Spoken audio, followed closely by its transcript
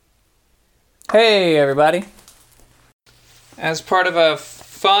Hey everybody. As part of a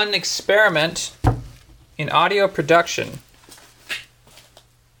fun experiment in audio production,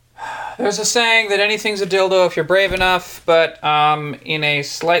 there's a saying that anything's a dildo if you're brave enough, but in a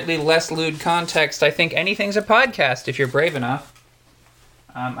slightly less lewd context, I think anything's a podcast if you're brave enough.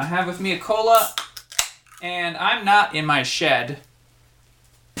 I have with me a cola, and I'm not in my shed.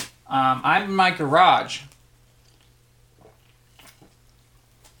 I'm in my garage.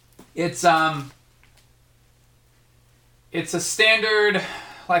 It's a standard,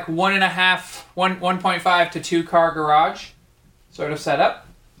 like 1.5 to 2 car garage sort of setup.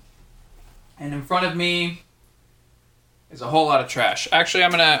 And in front of me is a whole lot of trash. Actually,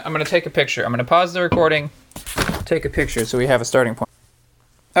 I'm gonna take a picture. I'm gonna pause the recording, take a picture so we have a starting point.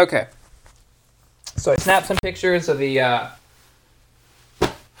 Okay. So I snapped some pictures of the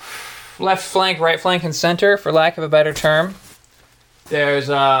left flank, right flank, and center, for lack of a better term. There's,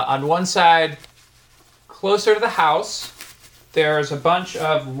 on one side, closer to the house, there's a bunch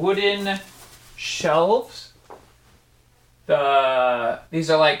of wooden shelves. These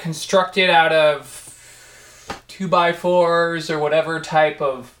are like constructed out of 2x4s or whatever type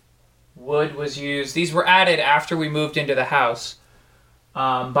of wood was used. These were added after we moved into the house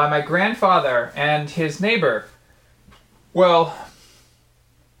by my grandfather and his neighbor. Well,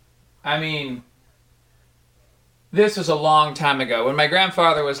 I mean, this was a long time ago, when my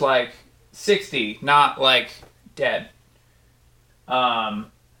grandfather was like 60, not like dead. I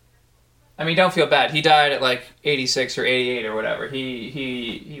mean, don't feel bad. He died at like 86 or 88 or whatever.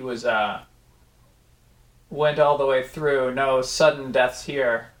 He was went all the way through. No sudden deaths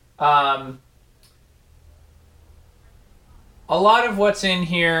here. A lot of what's in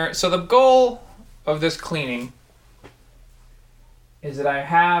here. So the goal of this cleaning is that I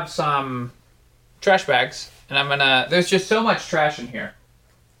have some trash bags. And there's just so much trash in here.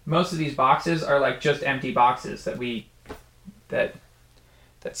 Most of these boxes are like just empty boxes that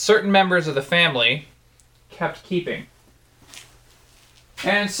certain members of the family kept keeping.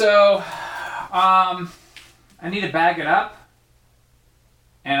 And so, I need to bag it up.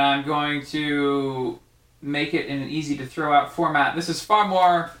 And I'm going to make it in an easy to throw out format. This is far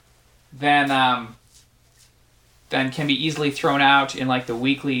more than can be easily thrown out in like the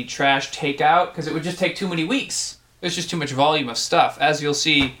weekly trash takeout, because it would just take too many weeks. There's just too much volume of stuff, as you'll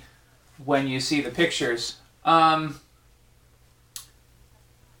see when you see the pictures.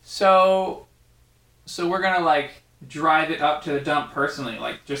 So we're gonna like drive it up to the dump personally,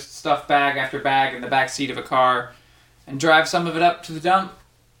 like just stuff bag after bag in the back seat of a car, and drive some of it up to the dump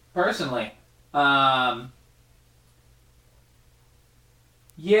personally. Yeah,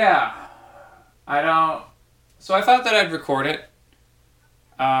 So I thought that I'd record it,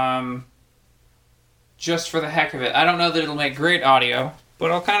 just for the heck of it. I don't know that it'll make great audio, but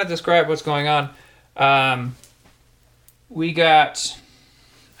I'll kind of describe what's going on. I'm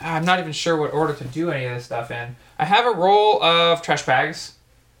not even sure what order to do any of this stuff in. I have a roll of trash bags,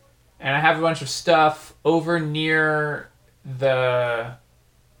 and I have a bunch of stuff over near the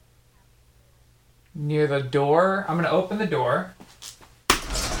door. I'm going to open the door.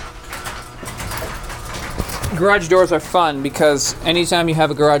 Garage doors are fun because anytime you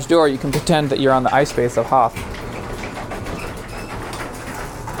have a garage door, you can pretend that you're on the ice base of Hoth.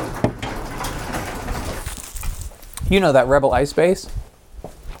 You know that Rebel ice base?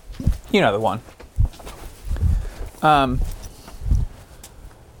 You know the one.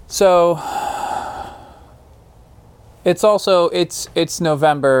 So it's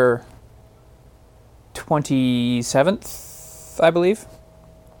November 27th, I believe.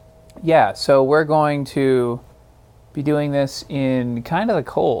 Yeah, so we're going to be doing this in kind of the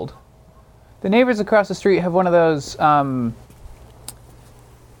cold. The neighbors across the street have one of those,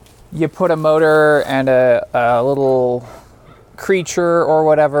 you put a motor and a little creature or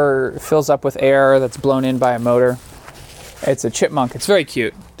whatever fills up with air that's blown in by a motor. It's a chipmunk. It's very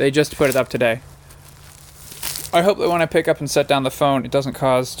cute. They just put it up today. I hope that when I pick up and set down the phone, it doesn't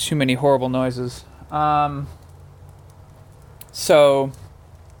cause too many horrible noises. So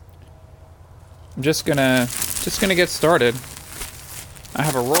I'm just gonna get started. I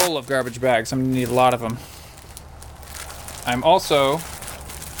have a roll of garbage bags. I'm gonna need a lot of them. I'm also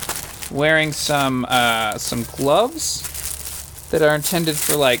wearing some gloves that are intended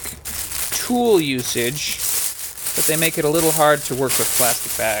for like tool usage, but they make it a little hard to work with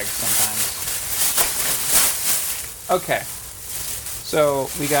plastic bags sometimes. Okay, so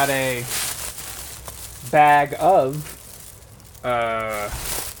we got a bag of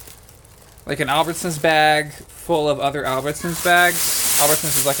like an Albertsons bag full of other Albertsons bags.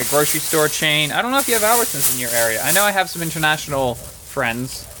 Albertsons is like a grocery store chain. I don't know if you have Albertsons in your area. I know I have some international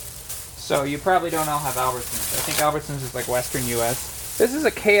friends, So you probably don't all have Albertsons. I think Albertsons is like Western U.S. This is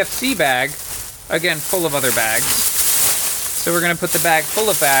a KFC bag, again, full of other bags. So we're going to put the bag full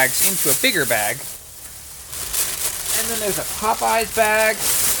of bags into a bigger bag. And then there's a Popeyes bag,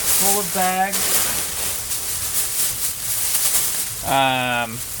 full of bags.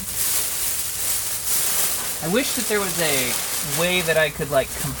 I wish that there was a way that I could like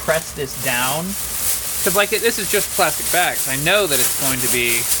compress this down. Because like this is just plastic bags. I know that it's going to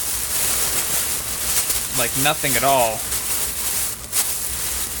be like nothing at all.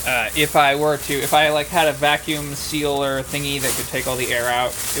 If I like had a vacuum sealer thingy that could take all the air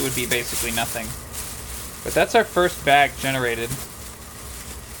out, it would be basically nothing. But that's our first bag generated.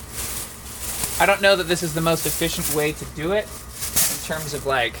 I don't know that this is the most efficient way to do it in terms of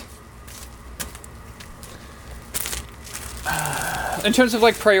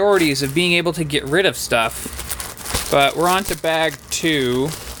like priorities of being able to get rid of stuff. But we're on to bag 2.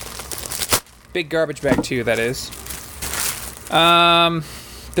 Big garbage bag 2, that is.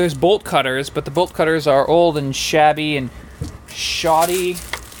 There's bolt cutters, but the bolt cutters are old and shabby and shoddy.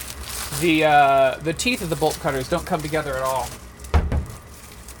 The teeth of the bolt cutters don't come together at all.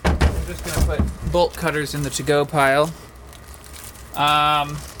 I'm just gonna put bolt cutters in the to-go pile.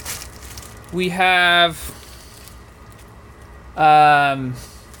 We have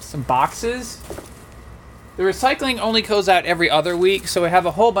some boxes. The recycling only goes out every other week, so I have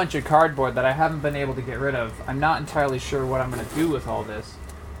a whole bunch of cardboard that I haven't been able to get rid of. I'm not entirely sure what I'm going to do with all this.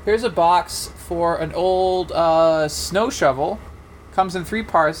 Here's a box for an old snow shovel. Comes in 3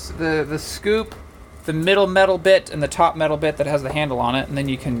 parts: the scoop, the middle metal bit, and the top metal bit that has the handle on it. And then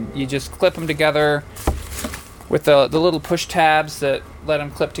you just clip them together with the little push tabs that let them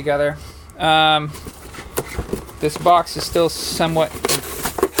clip together. This box is still somewhat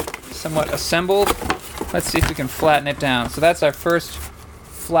assembled. Let's see if we can flatten it down. So that's our first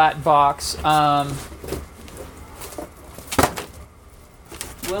flat box. I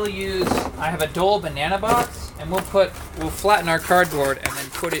have a Dole banana box, and we'll flatten our cardboard and then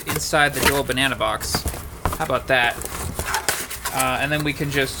put it inside the Dole banana box. How about that? And then we can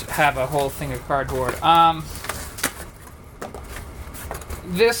just have a whole thing of cardboard.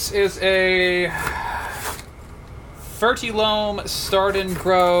 This is a Fertilome Start and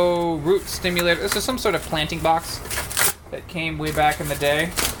Grow Root Stimulator. This is some sort of planting box that came way back in the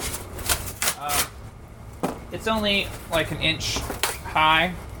day. It's only like 1 inch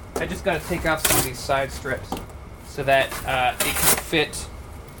high. I just got to take off some of these side strips so that it can fit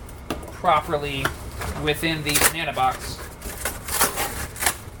properly within the banana box.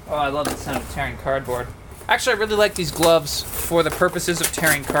 Oh, I love the sound of tearing cardboard. Actually, I really like these gloves for the purposes of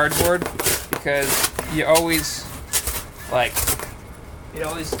tearing cardboard, because it always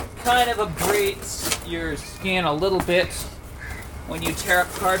kind of abrades your skin a little bit when you tear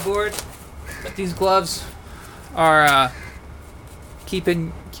up cardboard. But these gloves are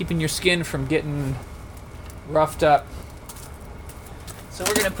keeping your skin from getting roughed up. So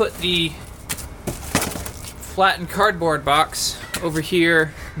we're gonna put the flattened cardboard box over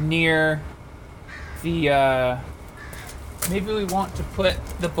here near the maybe we want to put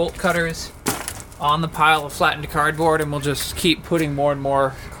the bolt cutters on the pile of flattened cardboard, and we'll just keep putting more and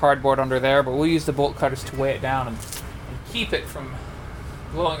more cardboard under there, but we'll use the bolt cutters to weigh it down and keep it from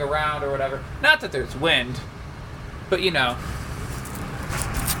blowing around or whatever. Not that there's wind, but you know.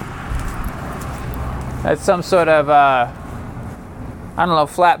 That's some sort of, I don't know,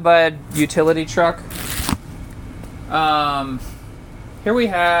 flatbed utility truck. Here we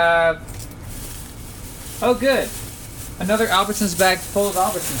have, oh good, another Albertsons bag full of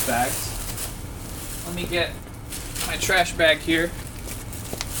Albertsons bags. Let me get my trash bag here.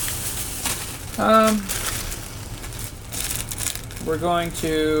 We're going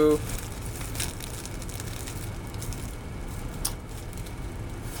to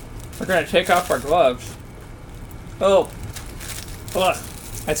take off our gloves. Oh, ugh.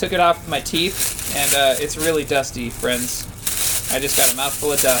 I took it off with my teeth, and it's really dusty, friends. I just got a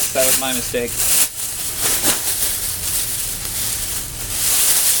mouthful of dust. That was my mistake.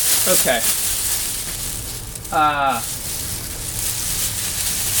 Okay.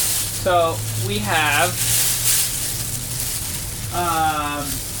 So we have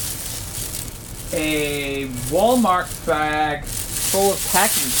a Walmart bag full of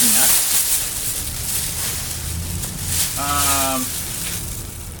packing peanuts.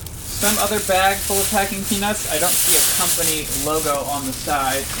 Some other bag full of packing peanuts. I don't see a company logo on the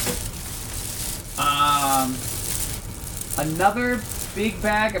side. Another big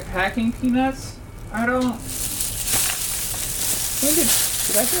bag of packing peanuts. I don't. Did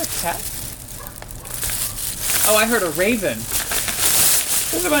I hear a cat? Oh, I heard a raven.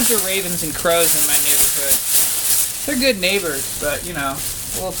 There's a bunch of ravens and crows in my neighborhood. They're good neighbors, but, you know,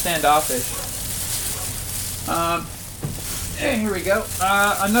 a little standoffish. Here we go.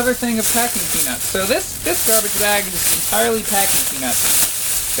 Another thing of packing peanuts. So this garbage bag is entirely packing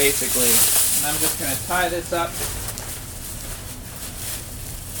peanuts, basically. And I'm just going to tie this up.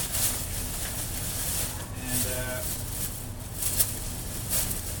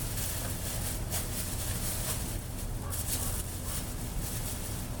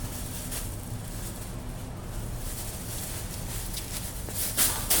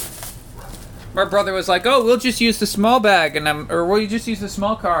 My brother was like, "Oh, we'll just use the small bag, or we'll just use the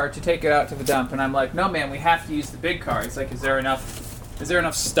small car to take it out to the dump." And I'm like, "No, man, we have to use the big car." He's like, "Is there enough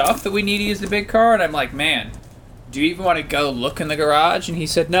stuff that we need to use the big car?" And I'm like, "Man, do you even want to go look in the garage?" And he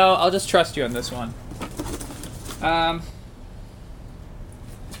said, "No, I'll just trust you on this one."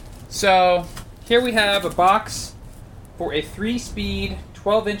 So here we have a box for a 3-speed,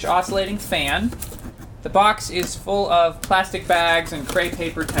 12-inch oscillating fan. The box is full of plastic bags and crepe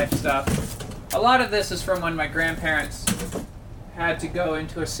paper type stuff. A lot of this is from when my grandparents had to go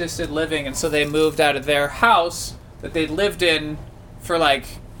into assisted living, and so they moved out of their house that they'd lived in for like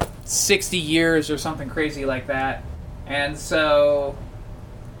 60 years or something crazy like that. And so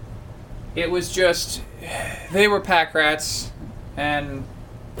it was just, they were pack rats, and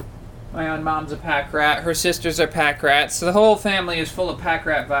my own mom's a pack rat, her sisters are pack rats, so the whole family is full of pack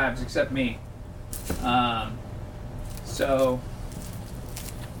rat vibes except me.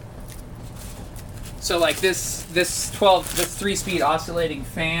 So like this 3-speed oscillating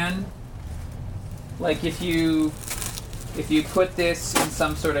fan, like if you put this in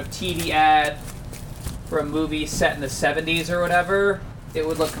some sort of TV ad for a movie set in the 70s or whatever, it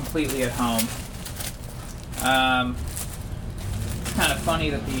would look completely at home. It's kind of funny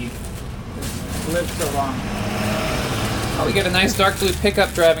that this lived so long. Oh, we get a nice dark blue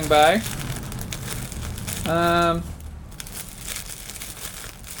pickup driving by.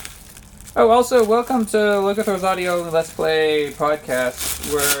 Also, welcome to Lucathor's Audio Let's Play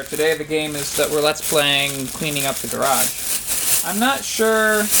podcast, where today the game is that we're Let's Playing cleaning up the garage. I'm not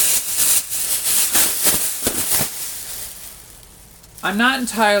sure... I'm not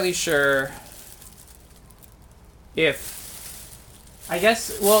entirely sure if... I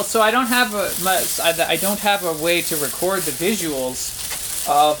guess... Well, so I don't have a way to record the visuals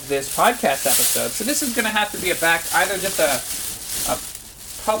of this podcast episode. So this is going to have to be either just a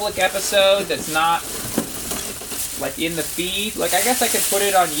public episode that's not like in the feed. Like, I guess I could put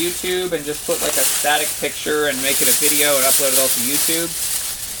it on YouTube and just put like a static picture and make it a video and upload it all to YouTube.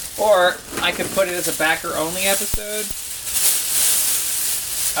 Or I could put it as a backer only episode.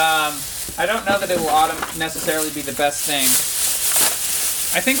 I don't know that it will necessarily be the best thing.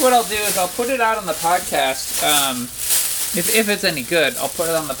 I think what I'll do is I'll put it out on the podcast. If it's any good, I'll put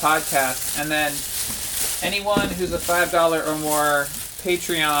it on the podcast, and then anyone who's a $5 or more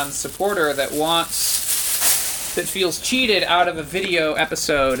Patreon supporter that feels cheated out of a video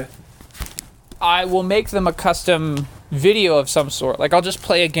episode, I will make them a custom video of some sort. Like, I'll just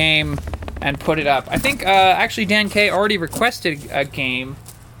play a game and put it up. I think, actually, Dan K already requested a game.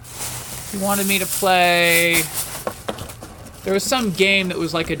 He wanted me to play... There was some game that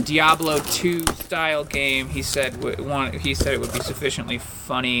was like a Diablo 2 style game. He said it would be sufficiently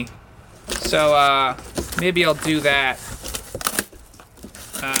funny. So maybe I'll do that.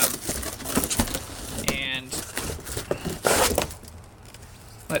 And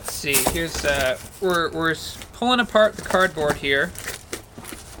let's see. Here's we're pulling apart the cardboard here.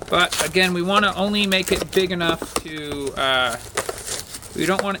 But again, we want to only make it big enough to we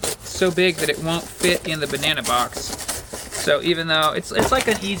don't want it so big that it won't fit in the banana box. So even though it's like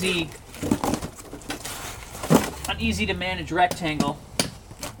an easy to manage rectangle,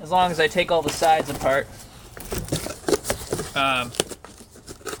 as long as I take all the sides apart.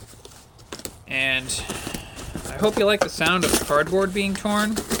 And I hope you like the sound of cardboard being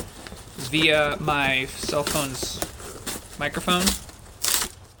torn via my cell phone's microphone,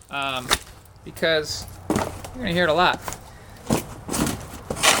 because you're gonna hear it a lot.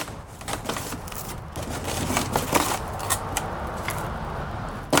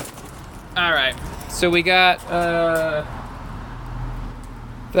 Alright, so we got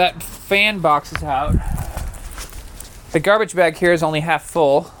that fan box is out. The garbage bag here is only half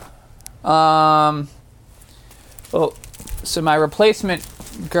full. So my replacement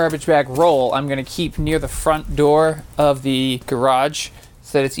garbage bag roll I'm going to keep near the front door of the garage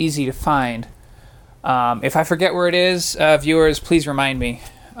so that it's easy to find. If I forget where it is, viewers, please remind me.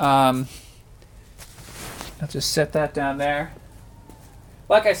 I'll just set that down there.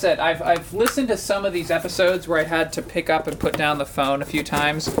 like I said, I've listened to some of these episodes where I had to pick up and put down the phone a few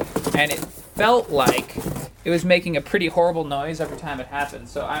times, and it felt like it was making a pretty horrible noise every time it happened.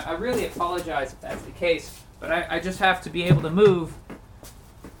 So I really apologize if that's the case, but I just have to be able to move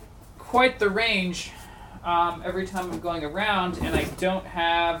quite the range every time I'm going around, and I don't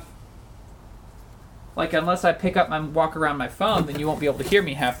have, like, unless I pick up and walk around my phone, then you won't be able to hear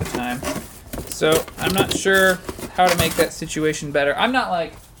me half the time. So I'm not sure how to make that situation better. I'm not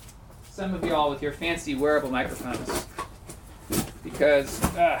like some of y'all with your fancy wearable microphones, because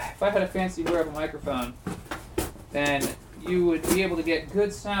if I had a fancy wearable microphone, then you would be able to get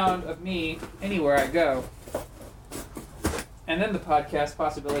good sound of me anywhere I go. And then the podcast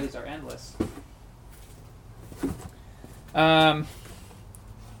possibilities are endless.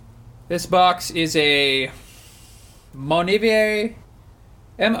 This box is a Monavie,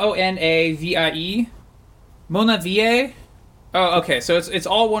 Monavie, Monavie. Oh, okay. So it's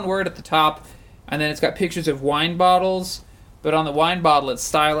all one word at the top, and then it's got pictures of wine bottles. But on the wine bottle, it's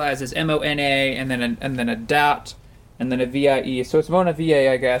stylized as M-O-N-A, and then a dot, and then a V-I-E. So it's Monavie,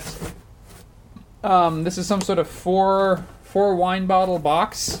 I guess. This is some sort of four wine bottle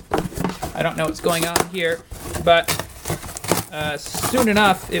box. I don't know what's going on here, but soon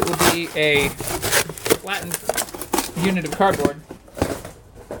enough it will be a flattened unit of cardboard.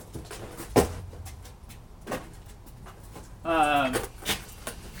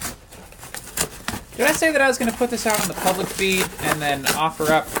 Did I say that I was going to put this out on the public feed and then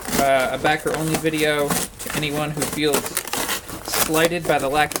offer up a backer-only video to anyone who feels slighted by the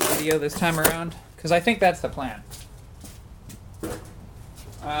lack of video this time around? Because I think that's the plan.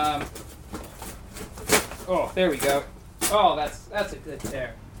 Oh, there we go. Oh, that's a good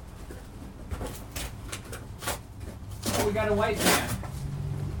tear. Oh, we got a white man.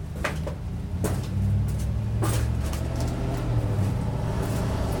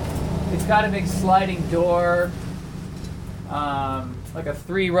 It's got a big sliding door, like a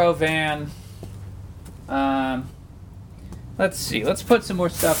 3-row van. Let's see. Let's put some more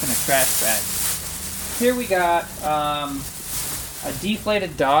stuff in a trash bag. Here we got a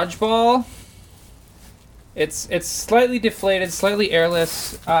deflated dodgeball. It's slightly deflated, slightly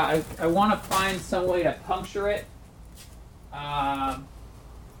airless. I want to find some way to puncture it. I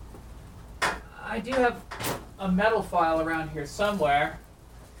do have a metal file around here somewhere.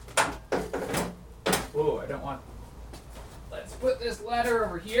 Whoa, I don't want... Let's put this ladder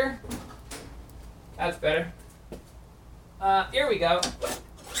over here. That's better. Here we go.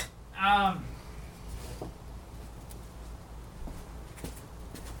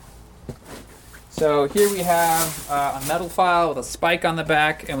 So here we have a metal file with a spike on the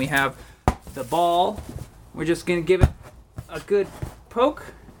back, and we have the ball. We're just going to give it a good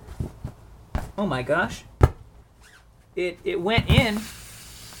poke. Oh my gosh. It went in.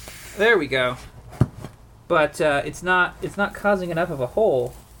 There we go. But it's not causing enough of a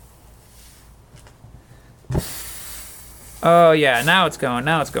hole. Oh yeah, now it's going.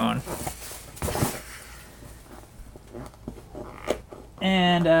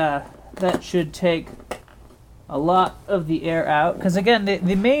 And that should take a lot of the air out. Because again,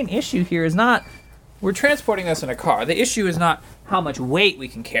 the main issue here is not, we're transporting this in a car. The issue is not how much weight we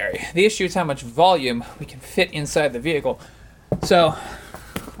can carry. The issue is how much volume we can fit inside the vehicle. So,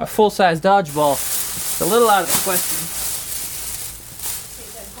 a full-size dodgeball is a little out of the question. Okay,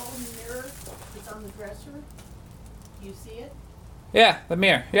 that golden mirror is on the dresser. Do you see it? Yeah, the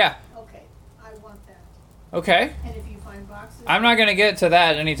mirror, yeah. Okay, I want that. Okay. And if you find boxes... I'm not going to get to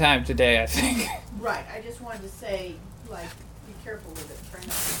that anytime today, I think. Right, I just wanted to say, like, be careful with it. Try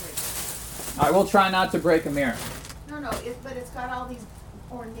not to break it. I will try not to break a mirror. No, but it's got all these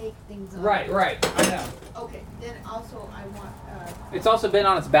ornate things on Right, it. I know. Okay, then also I want... It's also been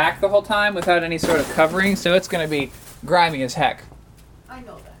on its back the whole time without any sort of covering, so it's going to be grimy as heck. I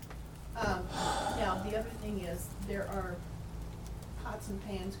know that. Now, the other thing is, there are pots and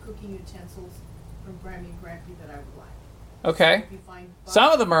pans, cooking utensils from Grammy and Grampy that I would like. Okay. If you find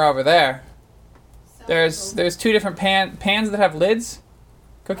Some of them are over there. some There's of those- two different pans that have lids.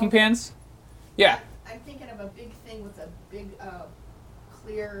 Cooking Okay. pans. Yeah. I'm thinking of a big thing with a big,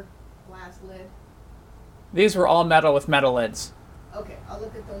 clear glass lid. These were all metal with metal lids. Okay, I'll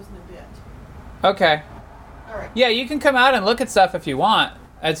look at those in a bit. Okay. All right. Yeah, you can come out and look at stuff if you want.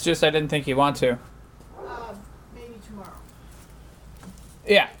 It's just I didn't think you'd want to. Maybe tomorrow.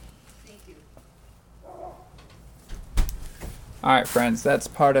 Yeah. Thank you. All right, friends. That's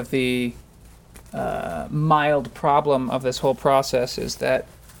part of the mild problem of this whole process is that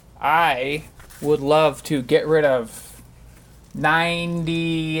I would love to get rid of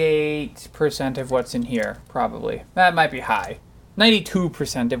 98% of what's in here, probably. That might be high.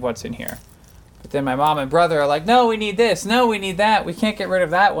 92% of what's in here. But then my mom and brother are like, no, we need this. No, we need that. We can't get rid of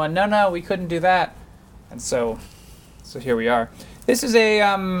that one. No, we couldn't do that. And so here we are. This is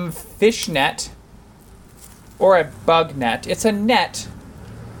a fish net or a bug net. It's a net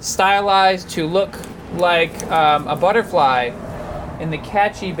stylized to look like a butterfly in the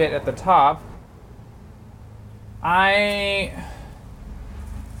catchy bit at the top. I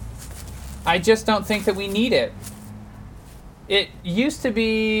just don't think that we need it. It used to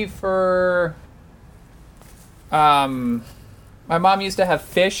be for... my mom used to have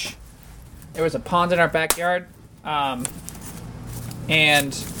fish. There was a pond in our backyard. And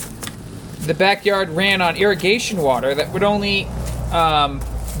the backyard ran on irrigation water that would only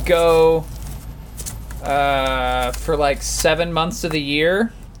go for like 7 months of the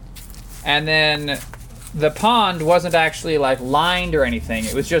year. And then the pond wasn't actually like lined or anything.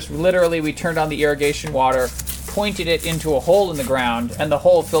 It was just literally we turned on the irrigation water, pointed it into a hole in the ground, and the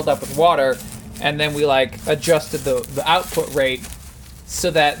hole filled up with water. And then we like adjusted the output rate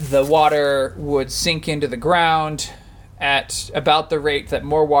so that the water would sink into the ground at about the rate that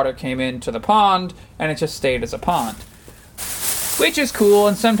more water came into the pond, and it just stayed as a pond. Which is cool,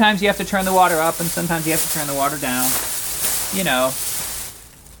 and sometimes you have to turn the water up, and sometimes you have to turn the water down. You know.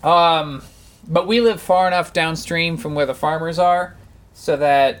 But we live far enough downstream from where the farmers are, so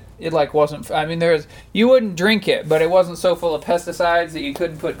that it like wasn't. I mean, you wouldn't drink it, but it wasn't so full of pesticides that you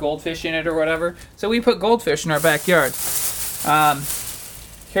couldn't put goldfish in it or whatever. So we put goldfish in our backyard.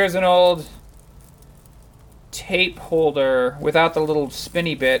 Here's an old tape holder without the little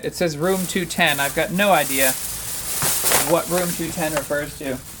spinny bit. It says room 210. I've got no idea what room 210 refers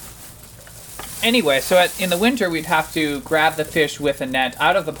to. Anyway, so in the winter we'd have to grab the fish with a net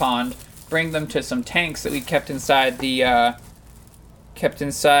out of the pond, bring them to some tanks that we kept inside the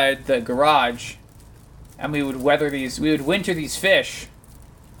garage, and we would winter these fish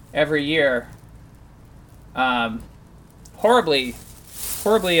every year. Horribly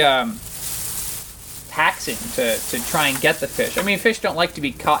taxing to try and get the fish. I mean, fish don't like to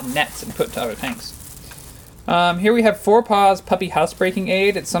be caught in nets and put to other tanks. Here we have Four Paws Puppy Housebreaking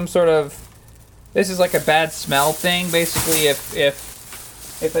Aid. It's some sort of... This is like a bad smell thing. Basically,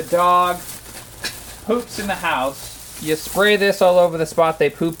 if a dog poops in the house, you spray this all over the spot they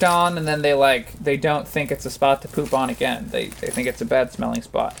pooped on, and then they don't think it's a spot to poop on again. They think it's a bad smelling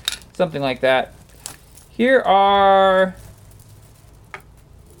spot. Something like that. Here are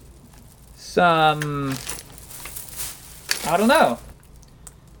some... I don't know.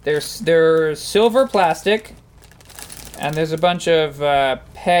 They're silver plastic, and there's a bunch of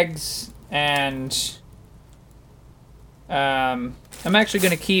pegs, and I'm actually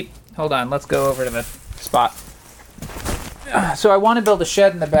going to keep... Hold on, let's go over to the spot. So I want to build a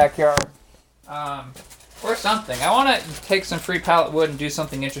shed in the backyard, or something. I want to take some free pallet wood and do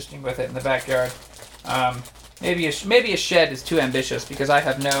something interesting with it in the backyard. Maybe a shed is too ambitious because I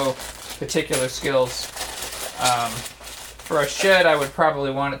have no particular skills. For a shed, I would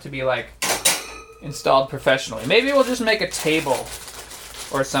probably want it to be like installed professionally. Maybe we'll just make a table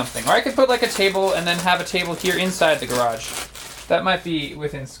or something. Or I could put like a table and then have a table here inside the garage. That might be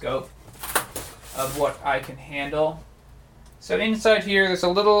within scope of what I can handle. So inside here, there's a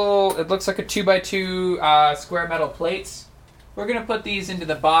little, it looks like a 2x2 square metal plates. We're going to put these into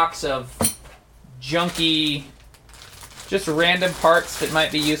the box of junky, just random parts that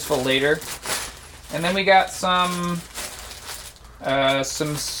might be useful later. And then we got some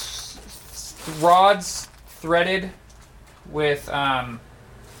rods threaded with,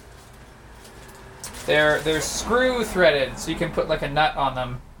 they're screw threaded, so you can put like a nut on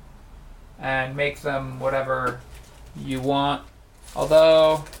them and make them whatever you want.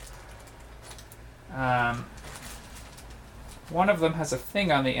 Although, one of them has a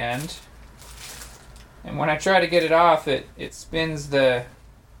thing on the end, and when I try to get it off, it spins the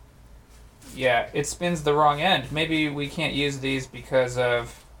wrong end. Maybe we can't use these because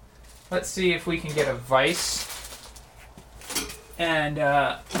of... Let's see if we can get a vise. And,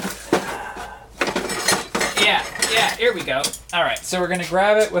 yeah, here we go. Alright, so we're going to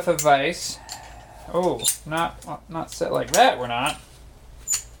grab it with a vise. Oh, not set like that, we're not.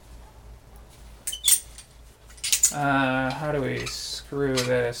 How do we screw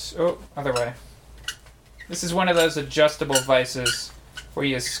this? Oh, other way. This is one of those adjustable vices where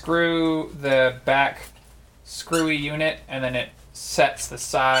you screw the back screwy unit and then it sets the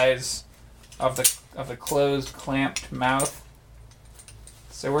size of the closed clamped mouth.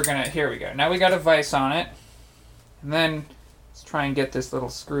 So we're gonna, here we go. Now we got a vise on it. And then let's try and get this little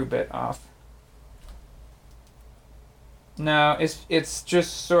screw bit off. No, it's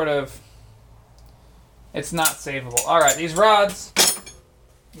just sort of, It's not savable. All right, these rods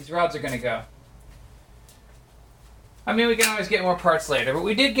are gonna go. I mean, we can always get more parts later, but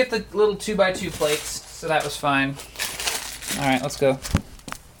we did get the little 2x2 plates, so that was fine. All right, let's go.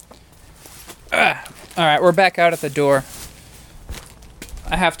 All right, we're back out at the door.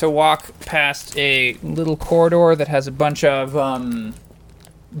 I have to walk past a little corridor that has a bunch of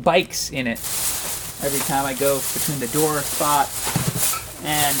bikes in it every time I go between the door spot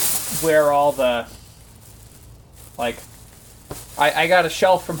and where all the, like, I got a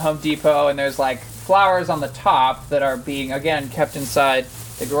shelf from Home Depot, and there's like flowers on the top that are being, again, kept inside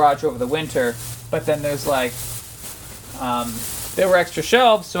the garage over the winter, but then there's like, there were extra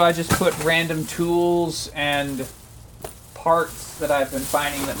shelves, so I just put random tools and parts that I've been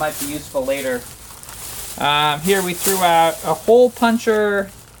finding that might be useful later. Here we threw out a hole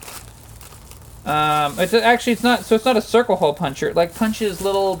puncher. It's not a circle hole puncher. It like punches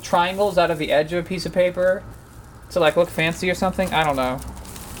little triangles out of the edge of a piece of paper to like look fancy or something. I don't know.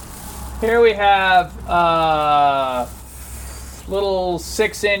 Here we have little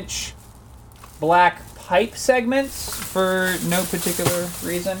 6-inch black pipe segments for no particular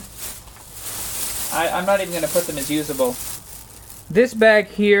reason. I'm not even going to put them as usable. This bag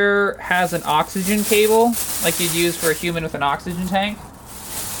here has an oxygen cable, like you'd use for a human with an oxygen tank.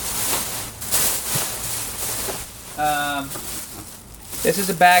 This is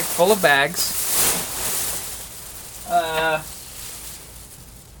a bag full of bags.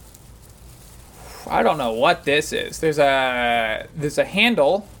 I don't know what this is. There's a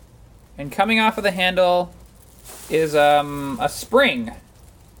handle, and coming off of the handle is a spring.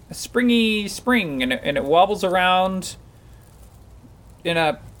 A springy spring, and it wobbles around in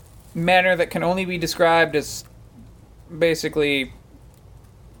a manner that can only be described as basically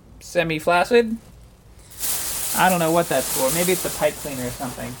semi-flaccid. I don't know what that's for. Maybe it's a pipe cleaner or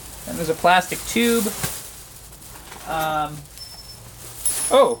something. And there's a plastic tube.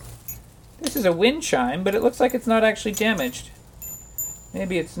 Oh, this is a wind chime, but it looks like it's not actually damaged.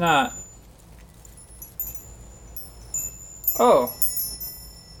 Maybe it's not. Oh.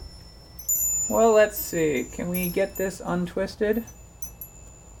 Well, let's see. Can we get this untwisted?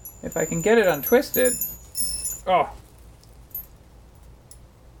 If I can get it untwisted... Oh.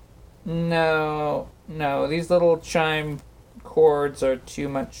 No. These little chime cords are too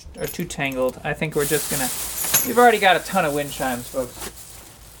tangled. I think we're just gonna... We've already got a ton of wind chimes, folks.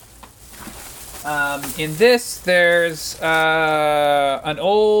 In this, there's an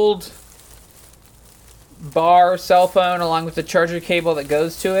old bar cell phone along with the charger cable that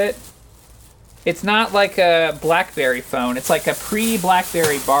goes to it. It's not like a BlackBerry phone. It's like a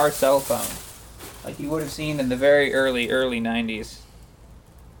pre-BlackBerry bar cell phone, like you would have seen in the very early 90s.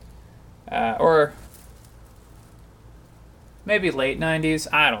 Or maybe late 90s.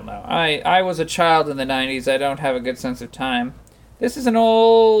 I don't know. I was a child in the 90s. I don't have a good sense of time. This is an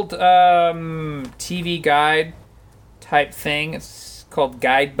old TV guide type thing. It's called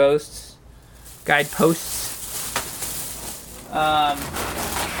Guideposts.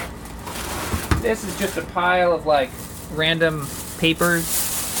 This is just a pile of like random papers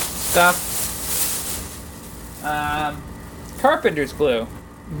stuff. Carpenter's glue.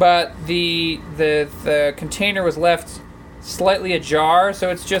 But the container was left slightly ajar, so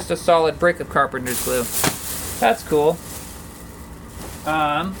it's just a solid brick of carpenter's glue. That's cool.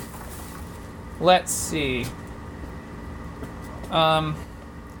 Let's see. From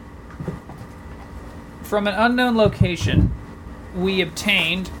an unknown location, we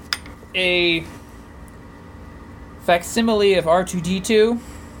obtained a facsimile of R2-D2.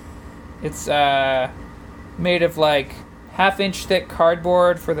 It's made of like half-inch thick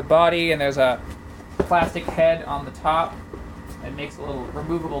cardboard for the body, and there's a plastic head on the top. It makes a little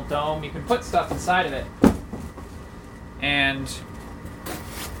removable dome. You can put stuff inside of it. And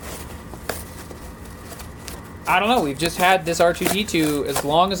I don't know, we've just had this R2-D2 as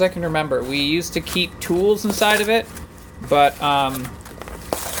long as I can remember. We used to keep tools inside of it, but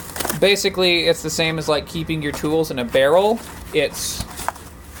basically it's the same as like keeping your tools in a barrel. It's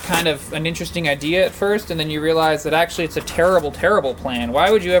kind of an interesting idea at first, and then you realize that actually it's a terrible, terrible plan.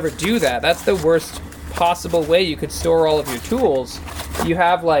 Why would you ever do that? That's the worst possible way you could store all of your tools. You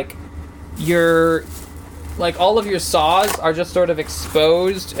have like all of your saws are just sort of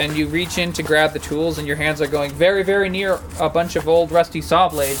exposed, and you reach in to grab the tools and your hands are going very, very near a bunch of old rusty saw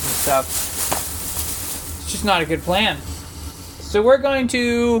blades and stuff. It's just not a good plan. So we're going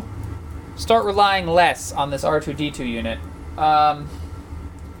to start relying less on this R2-D2 unit.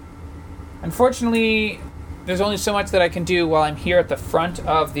 Unfortunately, there's only so much that I can do while I'm here at the front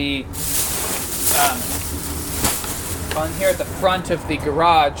of the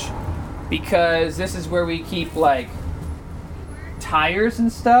garage. because this is where we keep like tires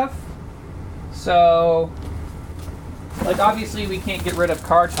and stuff. So, like, obviously we can't get rid of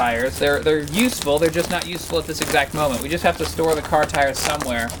car tires. They're useful. They're just not useful at this exact moment. We just have to store the car tires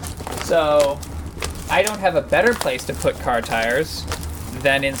somewhere. So, I don't have a better place to put car tires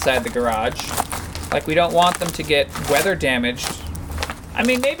than inside the garage. Like, we don't want them to get weather damaged. I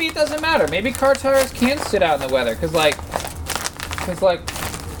mean, maybe it doesn't matter. Maybe car tires can sit out in the weather, because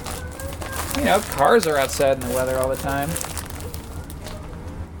you know, cars are outside in the weather all the time.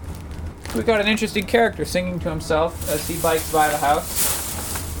 We got an interesting character singing to himself as he bikes by the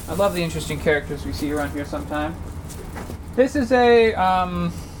house. I love the interesting characters we see around here sometime. This is a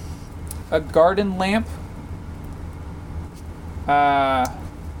garden lamp.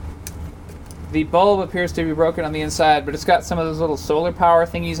 The bulb appears to be broken on the inside, but it's got some of those little solar power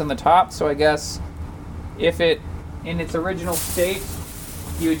thingies on the top, so I guess if it, in its original state,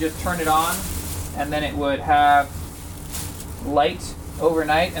 you would just turn it on, and then it would have light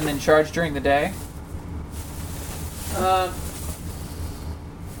overnight and then charge during the day.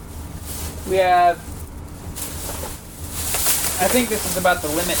 We have, I think this is about the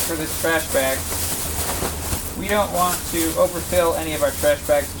limit for this trash bag. We don't want to overfill any of our trash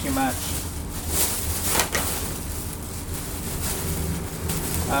bags too much.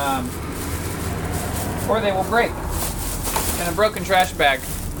 Or they will break. And a broken trash bag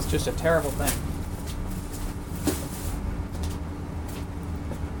is just a terrible thing.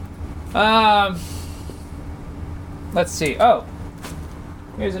 Let's see. Oh,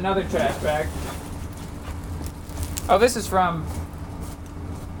 here's another trash bag. Oh, this is from...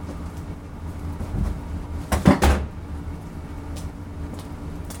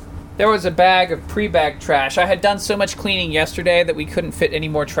 There was a bag of pre-bagged trash. I had done so much cleaning yesterday that we couldn't fit any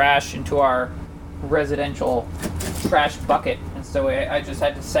more trash into our residential trash bucket, and so I just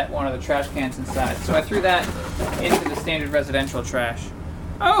had to set one of the trash cans inside. So I threw that into the standard residential trash.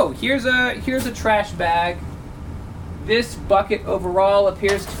 Oh, here's a trash bag. This bucket overall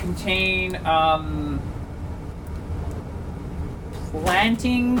appears to contain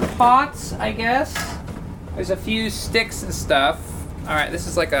planting pots, I guess. There's a few sticks and stuff. All right, this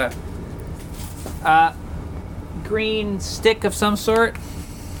is like a green stick of some sort.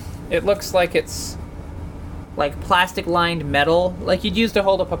 It looks like it's like plastic-lined metal, like you'd use to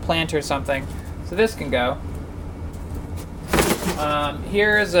hold up a plant or something. So this can go.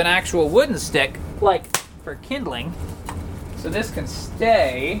 Here's an actual wooden stick, like for kindling. So this can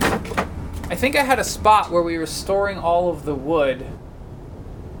stay. I think I had a spot where we were storing all of the wood.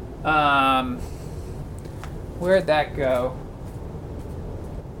 Where'd that go?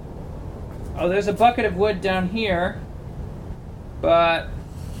 Oh, there's a bucket of wood down here, but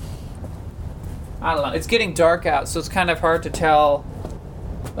I don't know. It's getting dark out, so it's kind of hard to tell,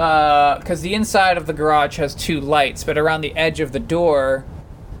 because the inside of the garage has two lights, but around the edge of the door,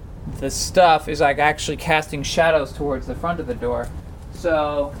 the stuff is like actually casting shadows towards the front of the door.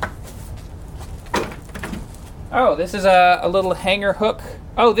 So, oh, this is a little hanger hook.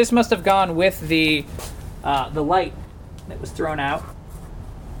 Oh, this must have gone with the light that was thrown out.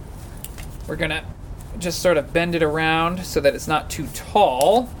 We're gonna just sort of bend it around so that it's not too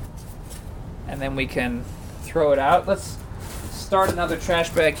tall, and then we can throw it out. Let's start another trash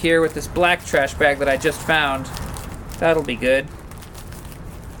bag here with this black trash bag that I just found. That'll be good.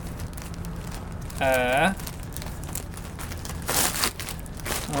 Oh,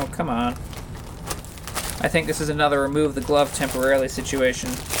 come on. I think this is another remove the glove temporarily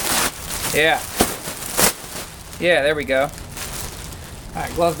situation. Yeah. Yeah, there we go.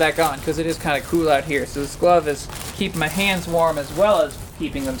 Alright, glove back on, because it is kind of cool out here. So this glove is keeping my hands warm as well as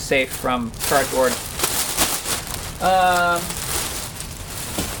keeping them safe from cardboard.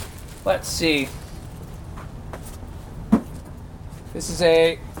 Let's see. This is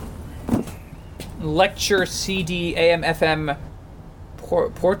a lecture CD AM FM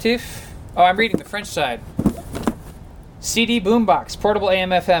portif. Oh, I'm reading the French side. CD boombox, portable AM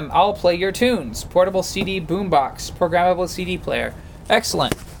FM. I'll play your tunes. Portable CD boombox, programmable CD player.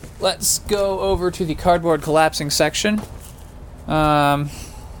 Excellent. Let's go over to the cardboard collapsing section. And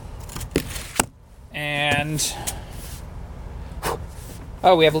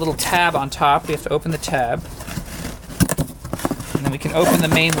oh, we have a little tab on top. We have to open the tab. And then we can open the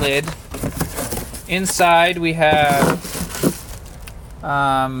main lid. Inside we have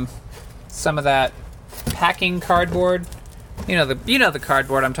some of that packing cardboard. You know the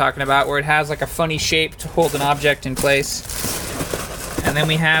cardboard I'm talking about, where it has like a funny shape to hold an object in place. And then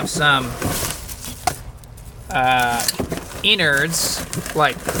we have some innards,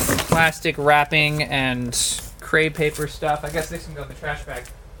 like plastic wrapping and crepe paper stuff. I guess this can go in the trash bag.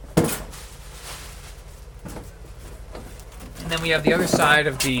 And then we have the other side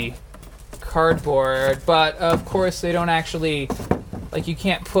of the cardboard, but of course they don't actually, like, you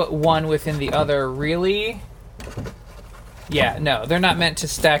can't put one within the other, really. Yeah, no, they're not meant to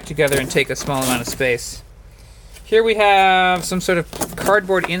stack together and take a small amount of space. Here we have some sort of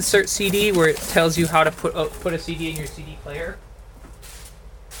cardboard insert CD where it tells you how to put a CD in your CD player.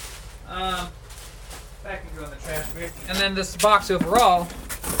 That can go in the trash bin. And then this box overall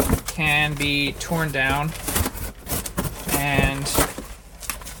can be torn down and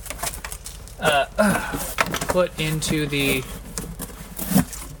put into the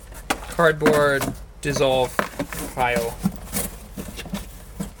cardboard dissolve pile.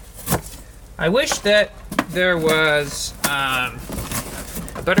 I wish that there was a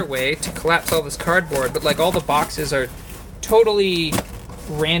better way to collapse all this cardboard, but like all the boxes are totally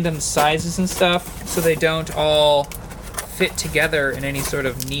random sizes and stuff, so they don't all fit together in any sort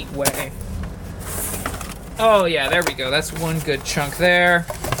of neat way. Oh yeah, there we go. That's one good chunk there.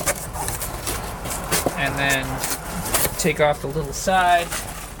 And then take off the little side.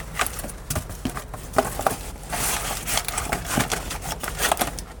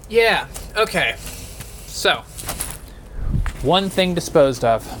 Yeah, okay. So, one thing disposed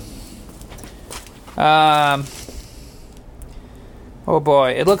of. Oh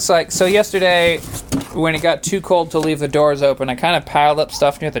boy, it looks like, so yesterday when it got too cold to leave the doors open, I kind of piled up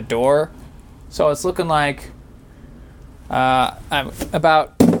stuff near the door. So it's looking like I'm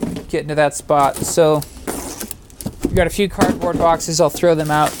about getting to that spot. So we got a few cardboard boxes. I'll throw them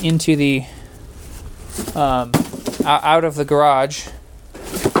out into the out of the garage.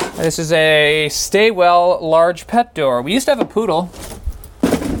 This is a Staywell large pet door. We used to have a poodle.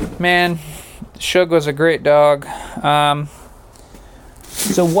 Man, Shug was a great dog.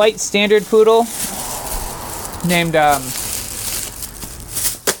 It's a white standard poodle named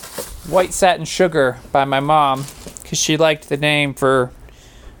White Satin Sugar by my mom because she liked the name for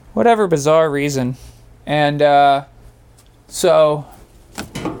whatever bizarre reason. And so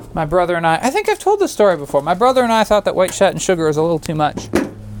my brother and I think I've told this story before. My brother and I thought that White Satin Sugar was a little too much,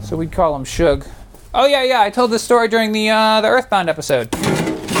 so we'd call him Shug. Oh yeah, I told this story during the Earthbound episode.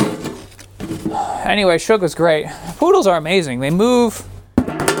 Anyway, Shug was great. Poodles are amazing. They move, I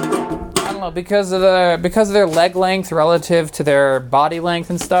don't know, because of their leg length relative to their body length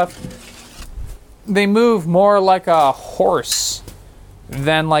and stuff. They move more like a horse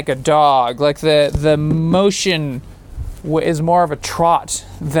than like a dog. Like the motion is more of a trot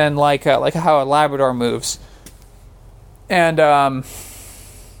than like how a Labrador moves. And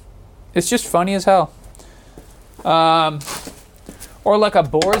it's just funny as hell. Or like a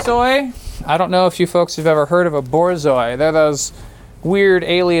Borzoi. I don't know if you folks have ever heard of a Borzoi. They're those weird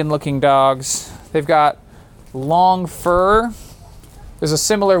alien-looking dogs. They've got long fur. There's a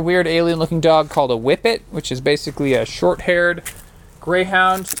similar weird alien-looking dog called a Whippet, which is basically a short-haired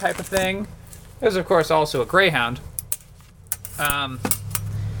greyhound type of thing. There's, of course, also a greyhound.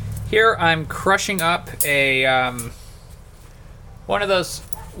 Here I'm crushing up a one of those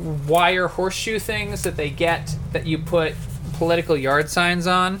wire horseshoe things that they get that you put political yard signs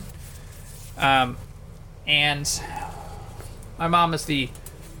on. And my mom is the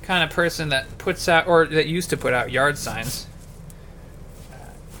kind of person that puts out, or that used to put out, yard signs.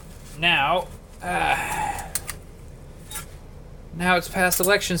 Now it's past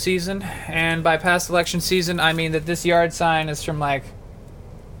election season, and by past election season, I mean that this yard sign is from like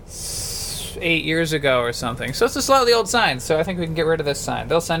 8 years ago or something. So it's a slightly old sign, so I think we can get rid of this sign.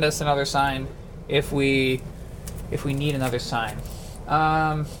 They'll send us another sign if we need another sign.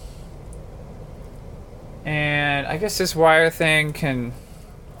 And I guess this wire thing can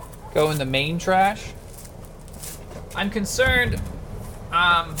go in the main trash. I'm concerned,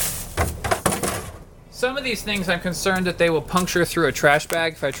 some of these things I'm concerned that they will puncture through a trash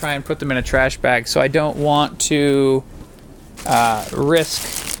bag if I try and put them in a trash bag, so I don't want to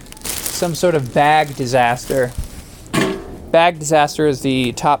risk some sort of bag disaster. Bag Disaster is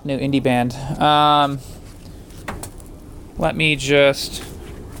the top new indie band. Let me just...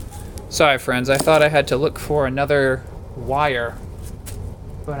 Sorry, friends, I thought I had to look for another wire,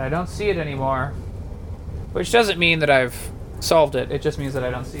 but I don't see it anymore. Which doesn't mean that I've solved it, it just means that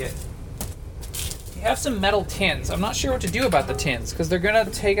I don't see it. We have some metal tins. I'm not sure what to do about the tins, because they're going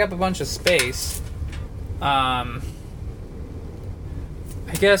to take up a bunch of space. I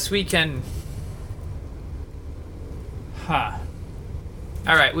guess we can...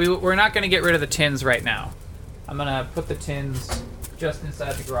 Alright, we're not going to get rid of the tins right now. I'm going to put the tins just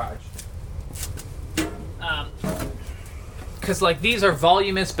inside the garage. Because like these are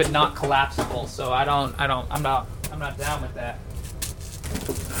voluminous but not collapsible, so I'm not down with that.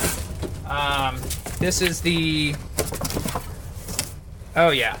 This is the Oh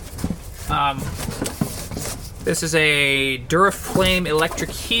yeah. This is a Duraflame electric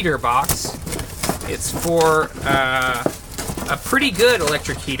heater box. It's for a pretty good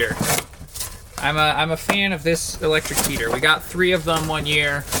electric heater. I'm a fan of this electric heater. We got 3 of them one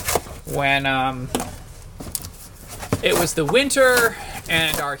year when it was the winter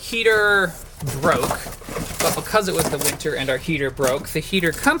and our heater broke. But because it was the winter and our heater broke, the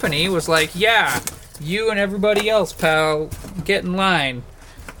heater company was like, yeah, you and everybody else, pal, get in line.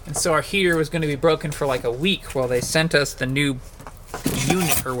 And so our heater was going to be broken for like a week while they sent us the new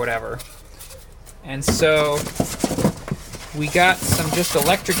unit or whatever. And so we got some just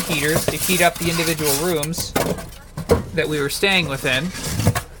electric heaters to heat up the individual rooms that we were staying within.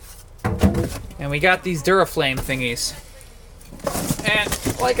 And we got these Duraflame thingies.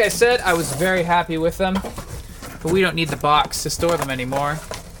 And like I said, I was very happy with them. But we don't need the box to store them anymore.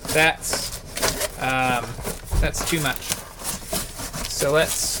 That's too much. So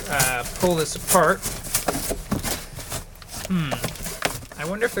let's pull this apart. I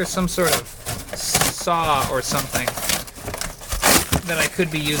wonder if there's some sort of saw or something that I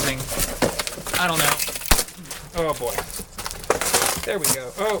could be using. I don't know. Oh boy. There we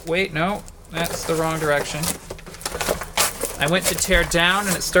go. Oh, wait, no. That's the wrong direction. I went to tear down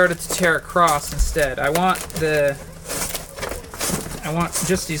and it started to tear across instead. I want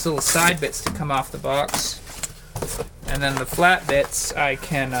just these little side bits to come off the box. And then the flat bits I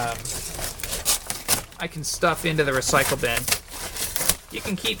can stuff into the recycle bin. You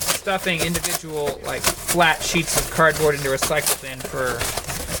can keep stuffing individual like flat sheets of cardboard into a recycle bin for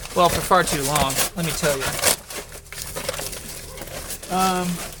far too long, let me tell you.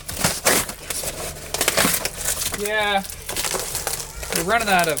 Yeah. We're running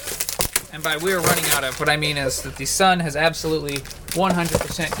out of, and by we're running out of, what I mean is that the sun has absolutely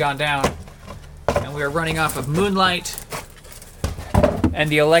 100% gone down, and we are running off of moonlight and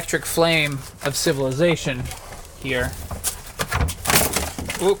the electric flame of civilization here.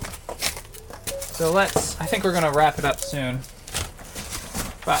 Oop. So I think we're gonna wrap it up soon.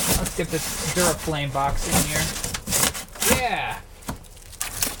 But let's get this Duraflame box in here. Yeah!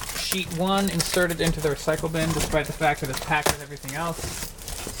 Sheet 1 inserted into the recycle bin, despite the fact that it's packed with everything else.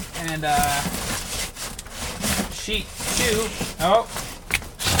 And sheet 2. Oh,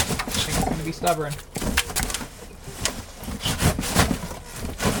 I think it's gonna be stubborn.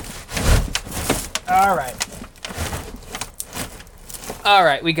 All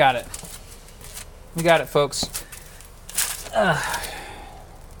right, we got it. We got it, folks.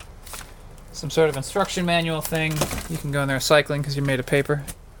 Some sort of instruction manual thing. You can go in there recycling because you're made of paper.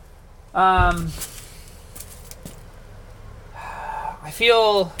 I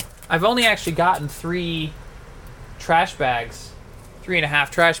feel I've only actually gotten 3 trash bags, 3.5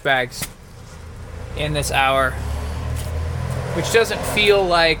 trash bags in this hour, which doesn't feel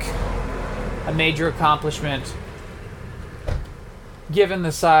like a major accomplishment given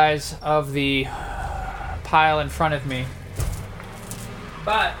the size of the pile in front of me.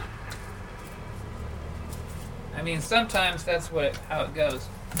 But I mean, sometimes that's how it goes.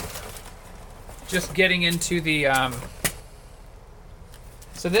 Just getting into the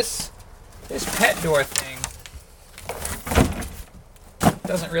so this pet door thing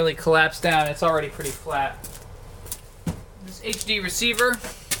doesn't really collapse down. It's already pretty flat. This HD receiver,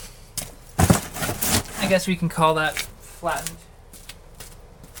 I guess we can call that flattened.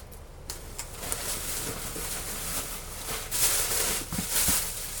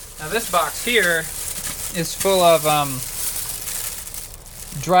 Now this box here is full of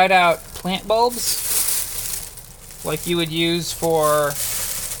dried out plant bulbs, like you would use for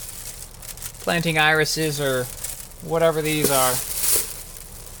planting irises or whatever these are.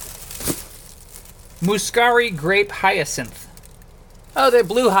 Muscari grape hyacinth. Oh, they're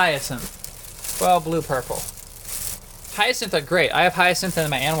blue hyacinth. Well, blue purple. Hyacinth are great. I have hyacinth in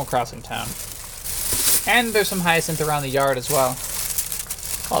my Animal Crossing town. And there's some hyacinth around the yard as well.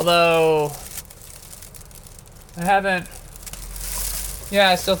 Although I haven't. Yeah,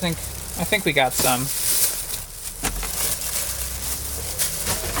 I think we got some.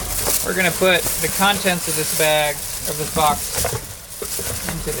 We're gonna put the contents of this bag, of this box,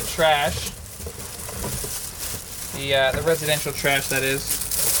 into the trash. The residential trash, that is.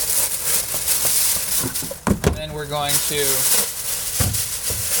 And then we're going to.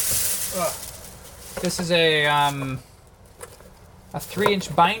 This is a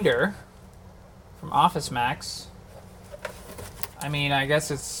 3-inch binder from Office Max. I mean, I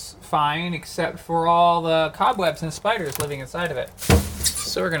guess it's fine, except for all the cobwebs and spiders living inside of it.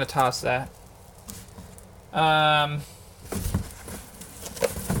 So we're gonna toss that.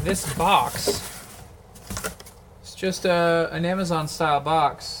 This box is just an Amazon style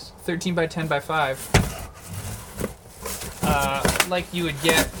box, 13 by 10 by 5, like you would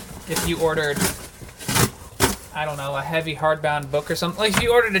get if you ordered, I don't know, a heavy hardbound book or something. Like if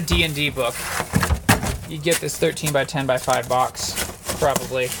you ordered a D&D book, you'd get this 13 by 10 by 5 box,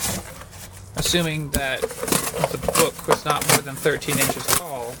 probably, assuming that the book was not more than 13 inches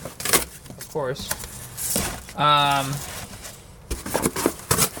tall, of course.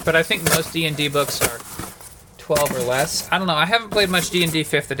 But I think most D&D books are 12 or less. I don't know. I haven't played much D&D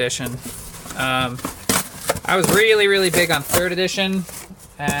 5th edition. I was really, really big on 3rd edition,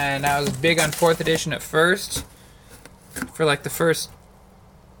 and I was big on 4th edition at first, for like the first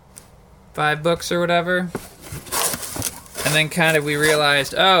 5 books or whatever. And then kind of we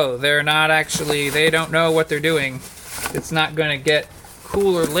realized, oh, they're not actually, they don't know what they're doing. It's not going to get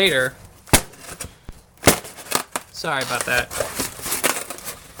cooler later. Sorry about that.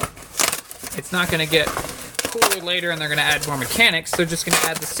 It's not going to get cooler later and they're going to add more mechanics. They're just going to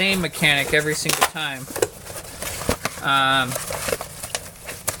add the same mechanic every single time.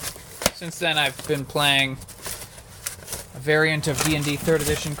 Since then I've been playing a variant of D&D 3rd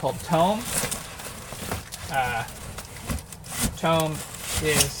edition called Tome. Tome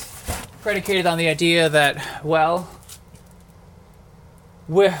is predicated on the idea that, well,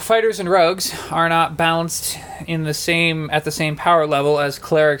 fighters and rogues are not balanced at the same power level as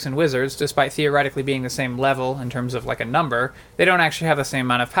clerics and wizards, despite theoretically being the same level in terms of like a number. They don't actually have the same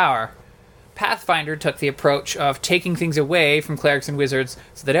amount of power. Pathfinder took the approach of taking things away from clerics and wizards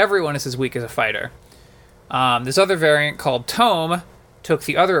so that everyone is as weak as a fighter. This other variant called Tome took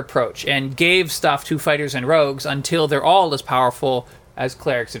the other approach and gave stuff to fighters and rogues until they're all as powerful as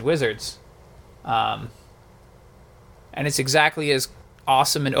clerics and wizards. And it's exactly as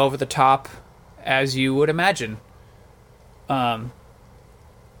awesome and over the top as you would imagine.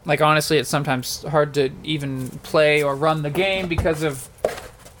 Like honestly, it's sometimes hard to even play or run the game because of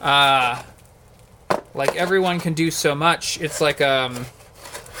like everyone can do so much. It's like a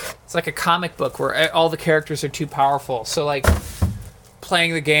comic book where all the characters are too powerful. So like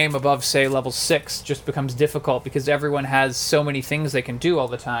playing the game above say level 6 just becomes difficult because everyone has so many things they can do all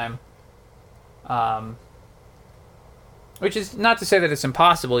the time. Which is not to say that it's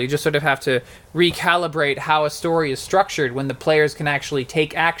impossible. You just sort of have to recalibrate how a story is structured when the players can actually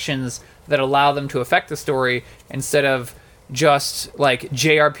take actions that allow them to affect the story instead of just like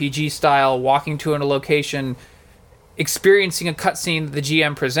JRPG style walking to a location, experiencing a cutscene that the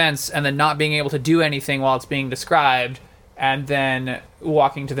GM presents, and then not being able to do anything while it's being described, and then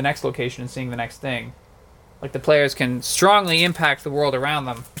walking to the next location and seeing the next thing. Like the players can strongly impact the world around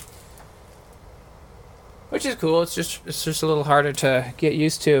them. Which is cool. It's just a little harder to get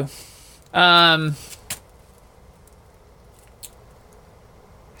used to.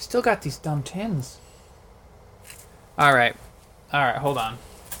 Still got these dumb tins. All right, hold on.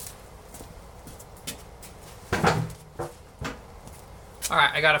 All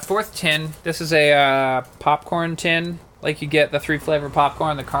right, I got a 4th tin. This is a popcorn tin. Like you get the 3 flavor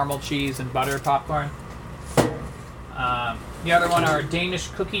popcorn, the caramel cheese and butter popcorn. The other one are a Danish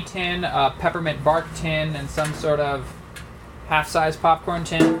cookie tin, a peppermint bark tin, and some sort of half-size popcorn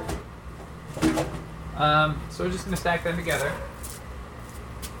tin. So we're just going to stack them together.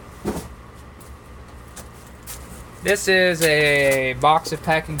 This is a box of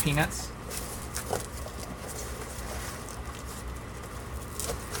packing peanuts.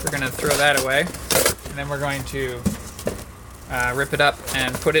 We're going to throw that away, and then we're going to rip it up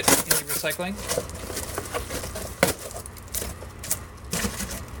and put it in the recycling.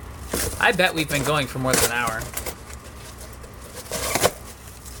 I bet we've been going for more than an hour.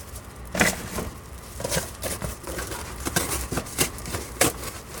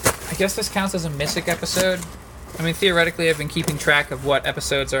 I guess this counts as a Mythic episode. I mean, theoretically, I've been keeping track of what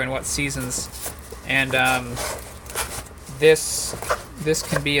episodes are in what seasons, and this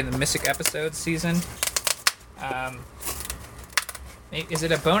can be in the Mythic episode season. Is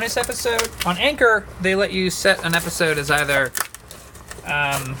it a bonus episode? On Anchor, they let you set an episode as either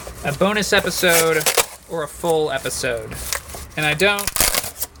a bonus episode or a full episode, and I don't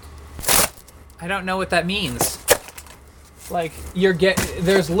know what that means. Like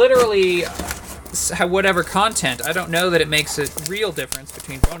there's literally whatever content. I don't know that it makes a real difference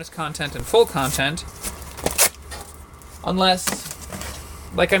between bonus content and full content, unless,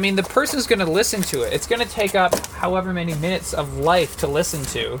 like, I mean, the person's going to listen to it. It's going to take up however many minutes of life to listen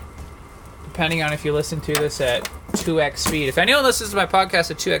to, depending on if you listen to this at 2x speed. If anyone listens to my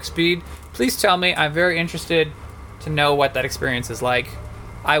podcast at 2x speed, please tell me. I'm very interested to know what that experience is like.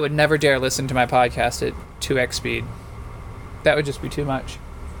 I would never dare listen to my podcast at 2x speed. That would just be too much.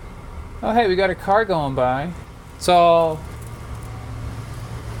 Oh, hey, we got a car going by. It's all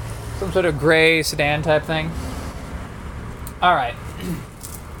some sort of gray sedan type thing. All right.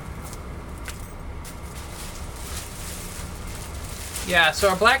 Yeah, so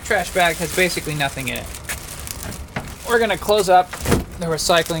our black trash bag has basically nothing in it. We're gonna close up the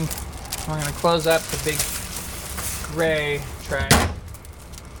recycling. We're gonna close up the big gray trash.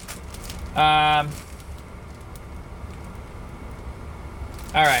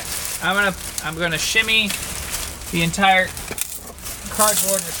 All right, I'm gonna shimmy the entire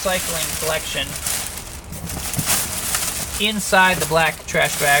cardboard recycling collection inside the black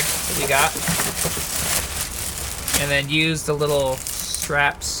trash bag that we got, and then use the little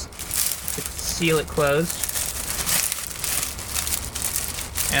straps to seal it closed.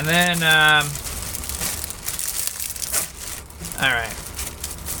 And then, all right,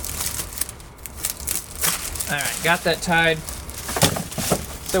 got that tied.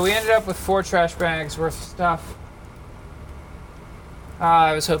 So we ended up with 4 trash bags worth of stuff.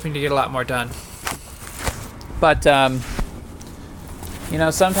 I was hoping to get a lot more done. But, you know,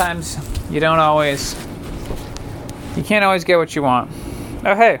 sometimes you can't always get what you want.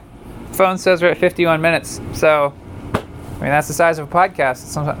 Oh, hey, phone says we're at 51 minutes. So, I mean, that's the size of a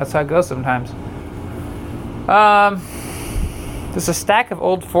podcast. That's how it goes sometimes. There's a stack of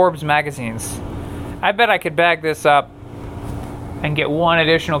old Forbes magazines. I bet I could bag this up and get one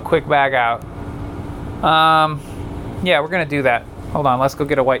additional quick bag out. Yeah, we're gonna do that. Hold on, let's go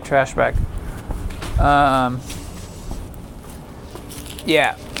get a white trash bag.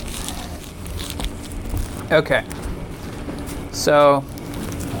 Yeah. Okay. So,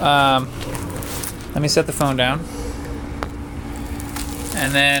 let me set the phone down.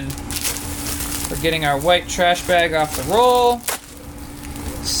 And then we're getting our white trash bag off the roll.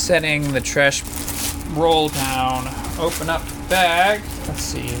 Setting the trash roll down. Open up the bag. Let's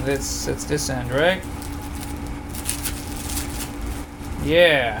see, it's this end, right?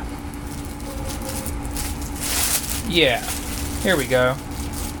 Yeah. Yeah. Here we go.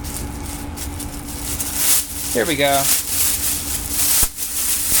 Here we go.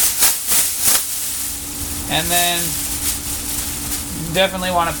 And then definitely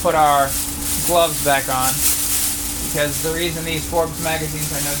want to put our gloves back on, because the reason these Forbes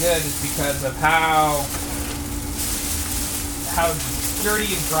magazines are no good is because of how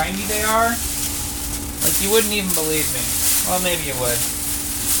dirty and grimy they are. Like, you wouldn't even believe me. Well, maybe you would.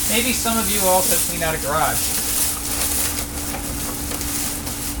 Maybe some of you also clean out a garage.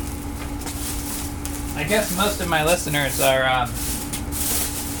 I guess most of my listeners are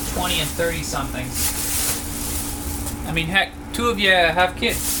 20 and 30 somethings. I mean, heck, 2 of you have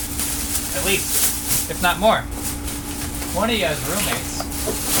kids, at least, if not more. One of you has roommates.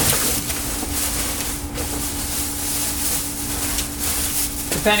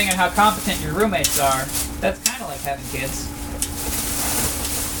 Depending on how competent your roommates are, that's kind of like having kids.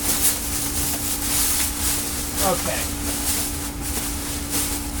 Okay.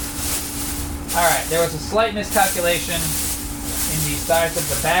 Alright, there was a slight miscalculation in the size of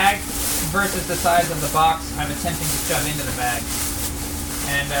the bag versus the size of the box I'm attempting to shove into the bag.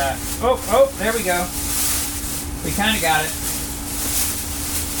 And, there we go. We kind of got it.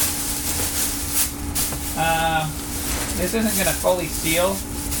 This isn't going to fully seal,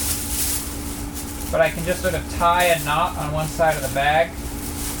 but I can just sort of tie a knot on one side of the bag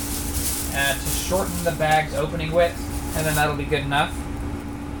to shorten the bag's opening width, and then that'll be good enough.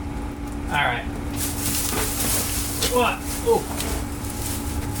 Alright. Ooh.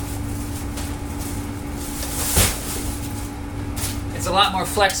 It's a lot more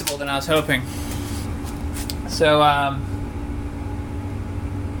flexible than I was hoping. So,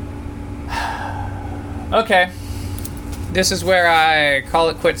 okay. This is where I call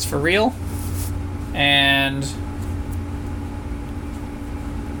it quits for real. And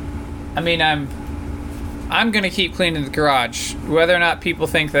I mean, I'm gonna keep cleaning the garage. Whether or not people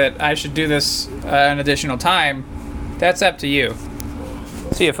think that I should do this an additional time, that's up to you.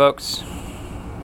 See ya, folks.